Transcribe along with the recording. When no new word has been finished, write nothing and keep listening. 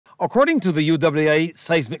According to the UWI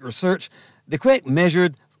seismic research, the quake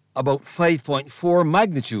measured about 5.4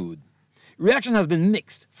 magnitude. Reaction has been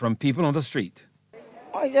mixed from people on the street.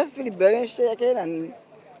 I just feel the building shaking, and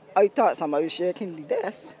I thought somebody was shaking the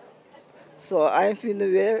desk. So I feel the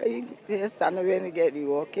way, just stand away and get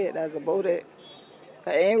you okay, that's about it.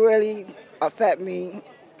 It ain't really affect me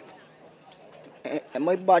and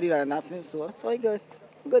my body or nothing, so I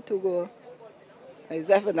good to go. It's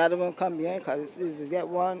definitely another one come behind because it's get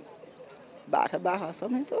one back to back or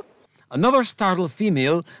something, so. Another startled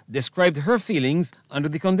female described her feelings under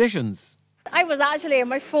the conditions. I was actually on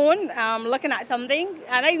my phone looking at something,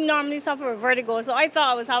 and I normally suffer with vertigo, so I thought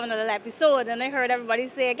I was having a little episode, and I heard everybody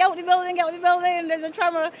say, get out the building, there's a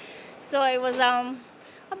tremor. So it was a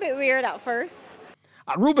bit weird at first.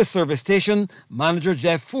 At Rubis Service Station, manager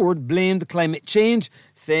Jeff Ford blamed climate change,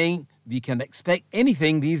 saying we can expect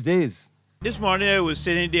anything these days. This morning I was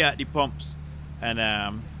sitting there at the pumps,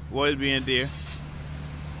 and while being there,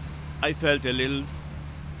 I felt a little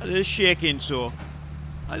shaking, so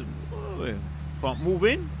I pump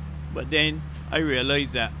moving, but then I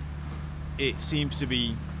realized that it seems to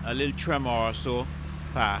be a little tremor or so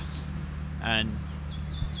past, and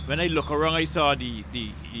when I look around I saw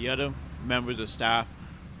the other members of staff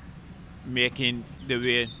making the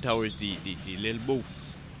way towards the little booth.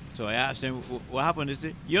 So I asked them, what happened? They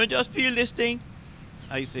said, you don't just feel this thing?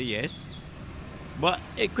 I said, yes. But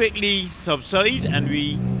it quickly subsided and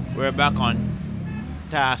we were back on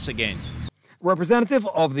task again. Representative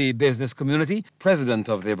of the business community, president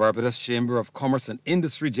of the Barbados Chamber of Commerce and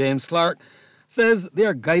Industry, James Clark, says they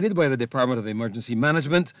are guided by the Department of Emergency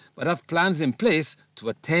Management but have plans in place to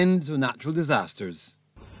attend to natural disasters.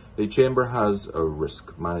 The Chamber has a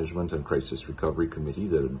risk management and crisis recovery committee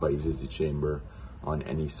that advises the Chamber on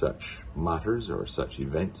any such matters or such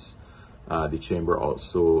events. The Chamber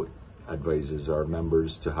also advises our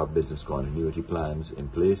members to have business continuity plans in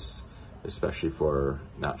place, especially for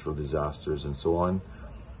natural disasters and so on.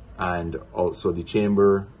 And also the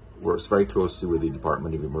Chamber works very closely with the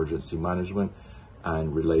Department of Emergency Management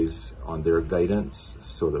and relies on their guidance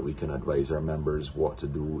so that we can advise our members what to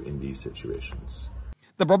do in these situations.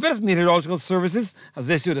 The Barbados Meteorological Services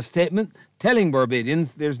has issued a statement telling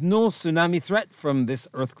Barbadians there's no tsunami threat from this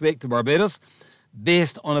earthquake to Barbados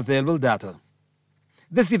based on available data.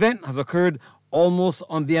 This event has occurred almost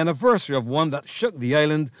on the anniversary of one that shook the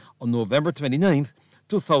island on November 29,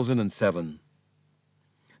 2007.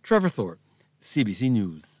 Trevor Thorpe, CBC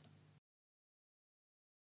News.